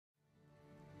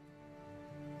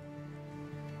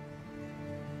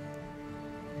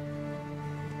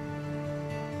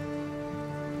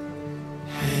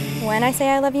when I say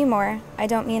I love you more, I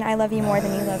don't mean I love you more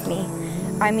than you love me.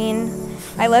 I mean,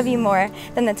 I love you more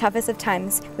than the toughest of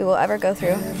times we will ever go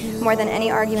through, more than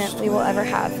any argument we will ever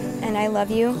have. And I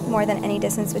love you more than any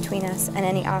distance between us and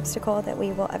any obstacle that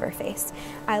we will ever face.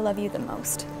 I love you the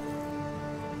most.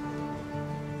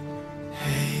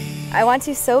 I want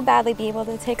to so badly be able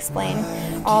to explain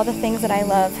all the things that I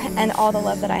love and all the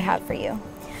love that I have for you.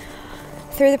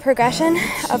 Through the progression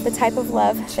of the type of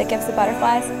love that gives the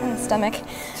butterflies in the stomach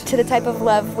to the type of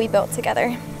love we built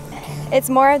together. It's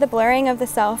more of the blurring of the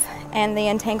self and the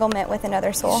entanglement with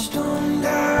another soul.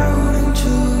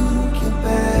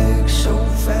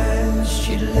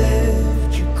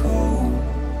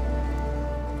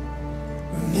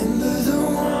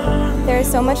 There is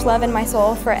so much love in my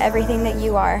soul for everything that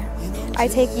you are. I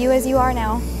take you as you are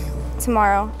now,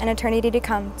 tomorrow, and eternity to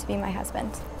come to be my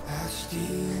husband.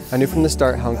 I knew from the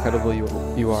start how incredible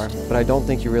you are, but I don't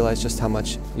think you realize just how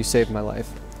much you saved my life.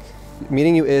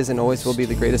 Meeting you is and always will be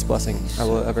the greatest blessing I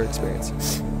will ever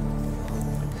experience.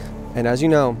 And as you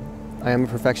know, I am a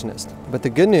perfectionist, but the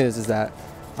good news is that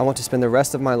I want to spend the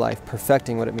rest of my life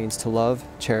perfecting what it means to love,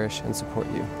 cherish, and support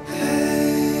you.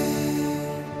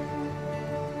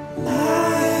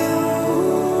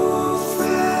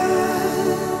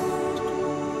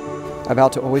 I vow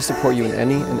to always support you in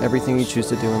any and everything you choose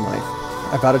to do in life.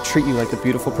 I vow to treat you like the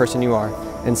beautiful person you are,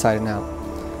 inside and out.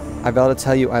 I vow to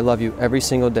tell you I love you every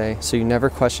single day, so you never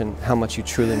question how much you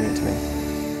truly mean to me.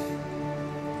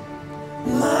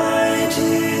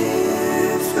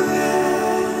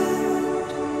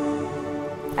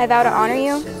 I vow to honor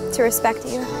you, to respect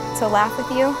you, to laugh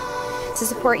with you, to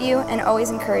support you, and always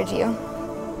encourage you.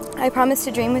 I promise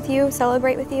to dream with you,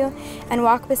 celebrate with you, and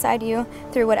walk beside you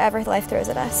through whatever life throws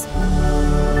at us.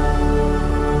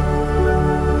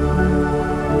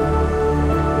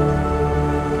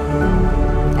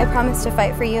 I promise to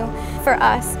fight for you, for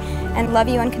us, and love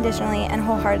you unconditionally and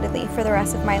wholeheartedly for the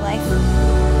rest of my life.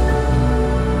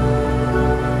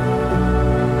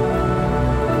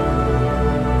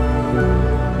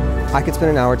 I could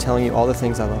spend an hour telling you all the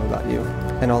things I love about you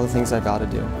and all the things I vow to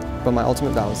do, but my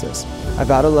ultimate vow is this. I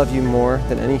vow to love you more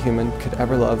than any human could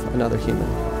ever love another human.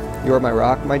 You are my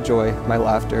rock, my joy, my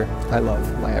laughter, my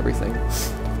love, my everything.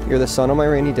 You're the sun on my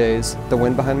rainy days, the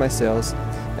wind behind my sails,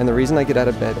 and the reason I get out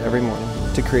of bed every morning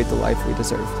to create the life we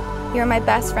deserve. You're my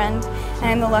best friend, and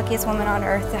I'm the luckiest woman on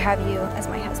earth to have you as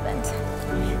my husband.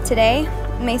 Today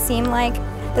may seem like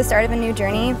the start of a new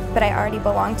journey, but I already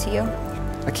belong to you.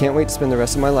 I can't wait to spend the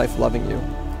rest of my life loving you.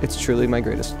 It's truly my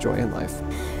greatest joy in life.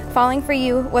 Falling for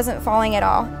you wasn't falling at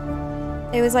all.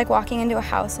 It was like walking into a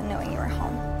house and knowing you were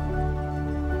home.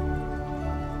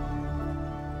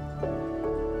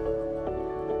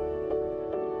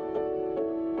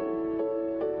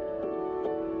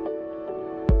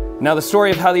 Now, the story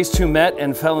of how these two met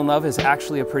and fell in love is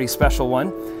actually a pretty special one.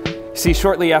 You see,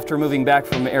 shortly after moving back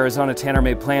from Arizona, Tanner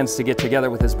made plans to get together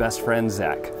with his best friend,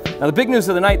 Zach. Now, the big news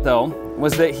of the night, though,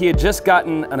 was that he had just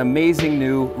gotten an amazing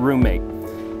new roommate.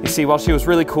 You see, while she was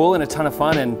really cool and a ton of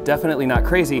fun and definitely not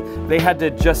crazy, they had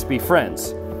to just be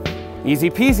friends.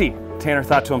 Easy peasy, Tanner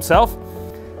thought to himself.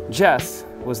 Jess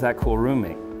was that cool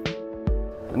roommate.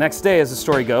 The next day, as the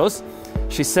story goes,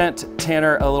 she sent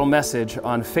Tanner a little message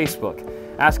on Facebook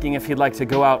asking if he'd like to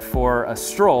go out for a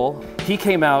stroll. He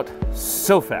came out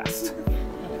so fast.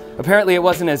 Apparently, it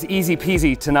wasn't as easy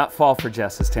peasy to not fall for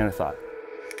Jess as Tanner thought.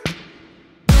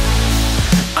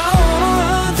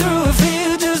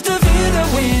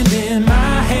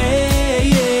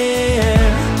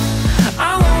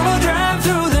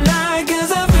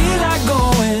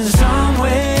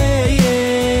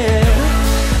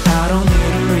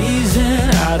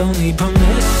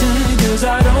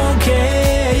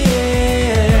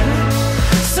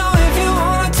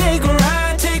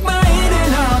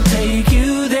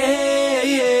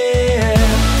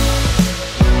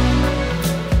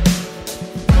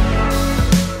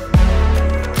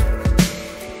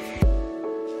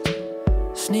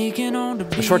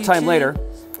 A short time later,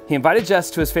 he invited Jess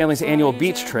to his family's annual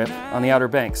beach trip on the Outer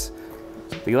Banks.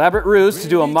 The elaborate ruse to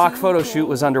do a mock photo shoot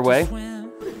was underway.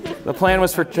 The plan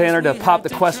was for Tanner to pop the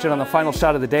question on the final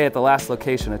shot of the day at the last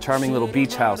location, a charming little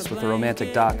beach house with a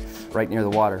romantic dock right near the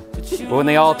water. But when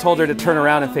they all told her to turn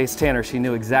around and face Tanner, she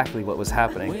knew exactly what was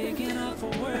happening.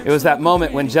 It was that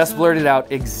moment when Jess blurted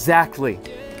out exactly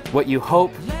what you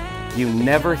hope you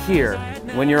never hear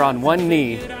when you're on one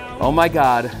knee. Oh my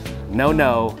God, no,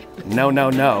 no, no, no,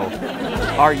 no.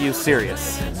 Are you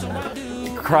serious?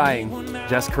 Crying,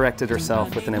 Jess corrected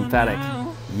herself with an emphatic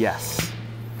yes.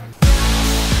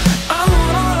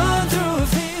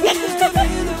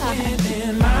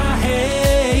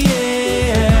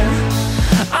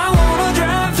 I wanna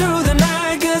drive through the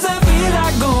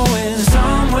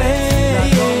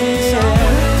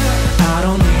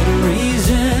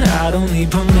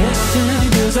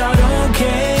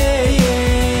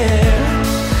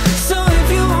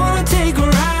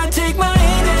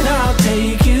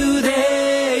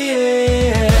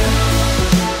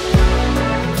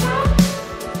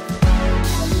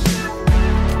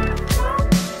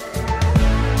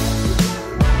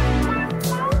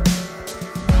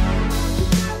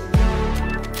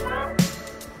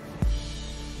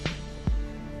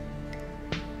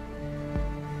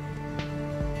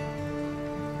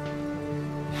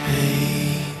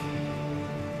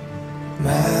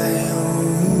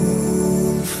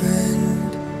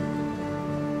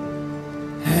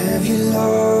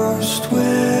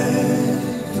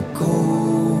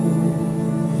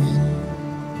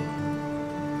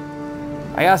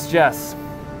I asked Jess,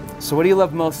 so what do you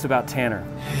love most about Tanner?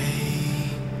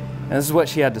 And this is what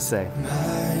she had to say.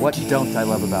 What don't I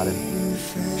love about him?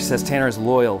 She says Tanner is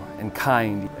loyal and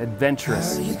kind,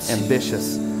 adventurous,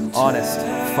 ambitious, honest,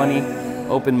 funny,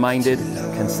 open-minded,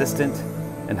 consistent,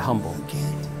 and humble.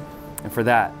 And for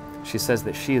that, she says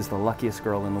that she is the luckiest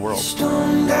girl in the world.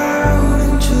 Stormed out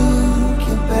and took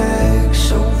your bag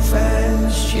so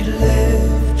fast you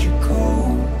left you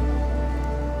cold.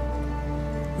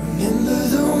 Remember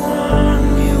the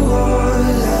one you wore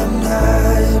that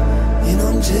night in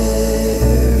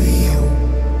Ontario?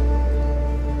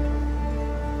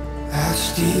 I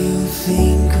still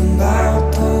think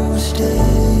about those days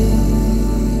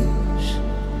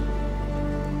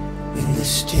in the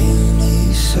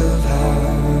stillness of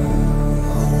our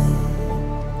home.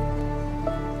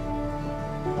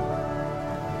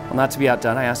 Well, not to be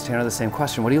outdone, I asked Tanner the same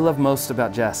question. What do you love most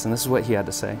about Jess? And this is what he had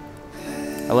to say.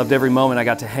 I loved every moment I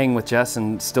got to hang with Jess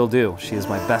and still do. She is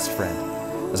my best friend.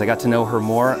 As I got to know her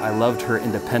more, I loved her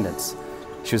independence.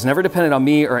 She was never dependent on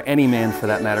me or any man for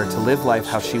that matter to live life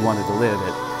how she wanted to live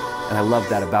it, and I love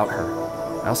that about her.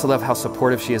 I also love how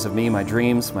supportive she is of me, my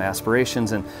dreams, my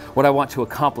aspirations, and what I want to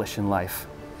accomplish in life.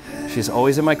 She's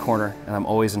always in my corner, and I'm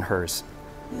always in hers.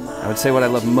 I would say what I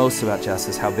love most about Jess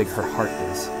is how big her heart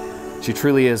is. She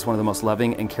truly is one of the most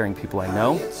loving and caring people I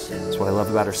know. It's what I love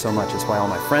about her so much. It's why all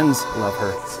my friends love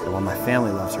her, and why my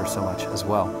family loves her so much as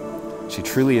well. She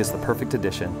truly is the perfect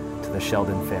addition to the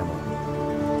Sheldon family.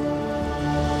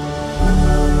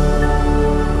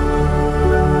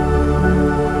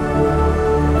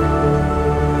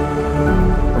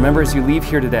 Remember, as you leave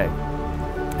here today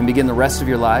and begin the rest of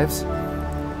your lives,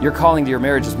 your calling to your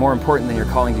marriage is more important than your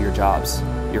calling to your jobs,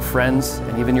 your friends,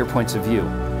 and even your points of view.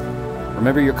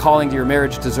 Remember, your calling to your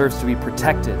marriage deserves to be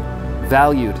protected,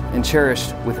 valued, and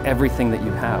cherished with everything that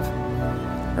you have.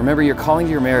 Remember, your calling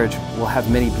to your marriage will have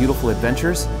many beautiful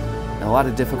adventures and a lot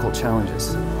of difficult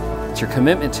challenges. It's your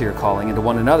commitment to your calling and to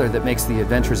one another that makes the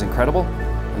adventures incredible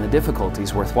and the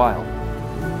difficulties worthwhile.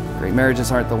 Great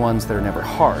marriages aren't the ones that are never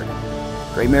hard.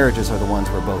 Great marriages are the ones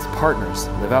where both partners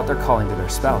live out their calling to their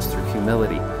spouse through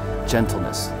humility,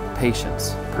 gentleness,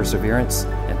 patience, perseverance,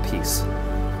 and peace.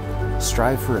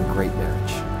 Strive for a great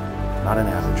marriage, not an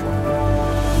average one.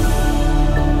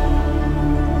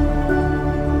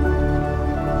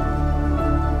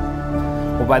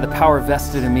 Well, by the power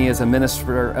vested in me as a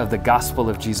minister of the gospel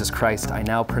of Jesus Christ, I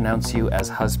now pronounce you as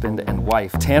husband and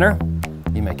wife. Tanner,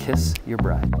 you may kiss your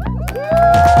bride.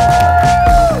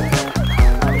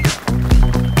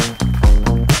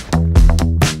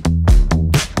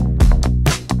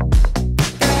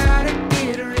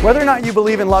 Whether or not you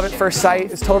believe in love at first sight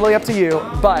is totally up to you,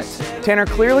 but Tanner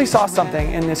clearly saw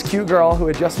something in this cute girl who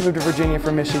had just moved to Virginia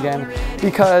from Michigan,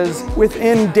 because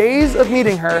within days of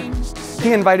meeting her,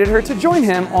 he invited her to join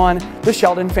him on the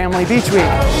Sheldon Family Beach Week.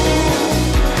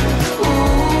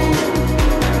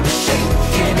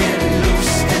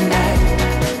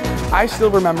 I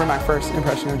still remember my first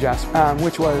impression of Jess,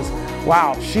 which was,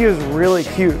 wow, she is really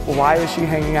cute. Why is she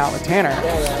hanging out with Tanner?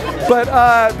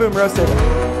 But boom, roasted.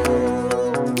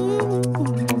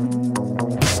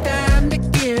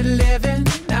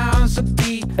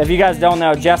 If you guys don't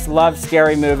know, Jess loves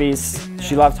scary movies.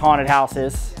 She loves haunted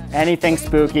houses. Anything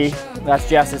spooky, that's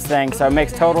Jess's thing. So it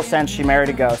makes total sense she married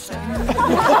a ghost. Boom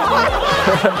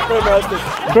roasted.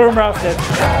 Boom roasted.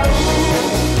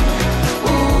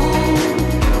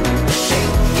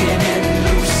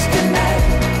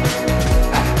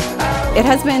 It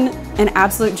has been an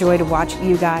absolute joy to watch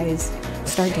you guys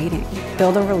start dating,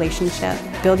 build a relationship,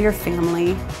 build your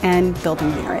family, and build a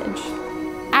marriage.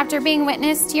 After being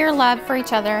witness to your love for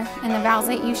each other and the vows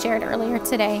that you shared earlier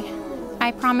today,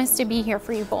 I promise to be here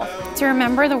for you both, to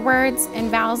remember the words and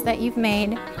vows that you've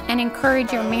made and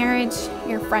encourage your marriage,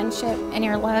 your friendship, and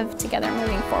your love together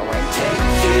moving forward.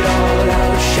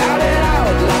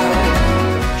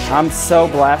 I'm so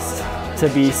blessed to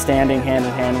be standing hand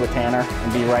in hand with Tanner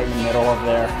and be right in the middle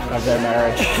of their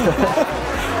marriage.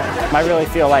 I really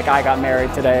feel like I got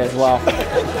married today as well.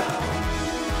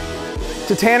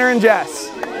 To Tanner and Jess.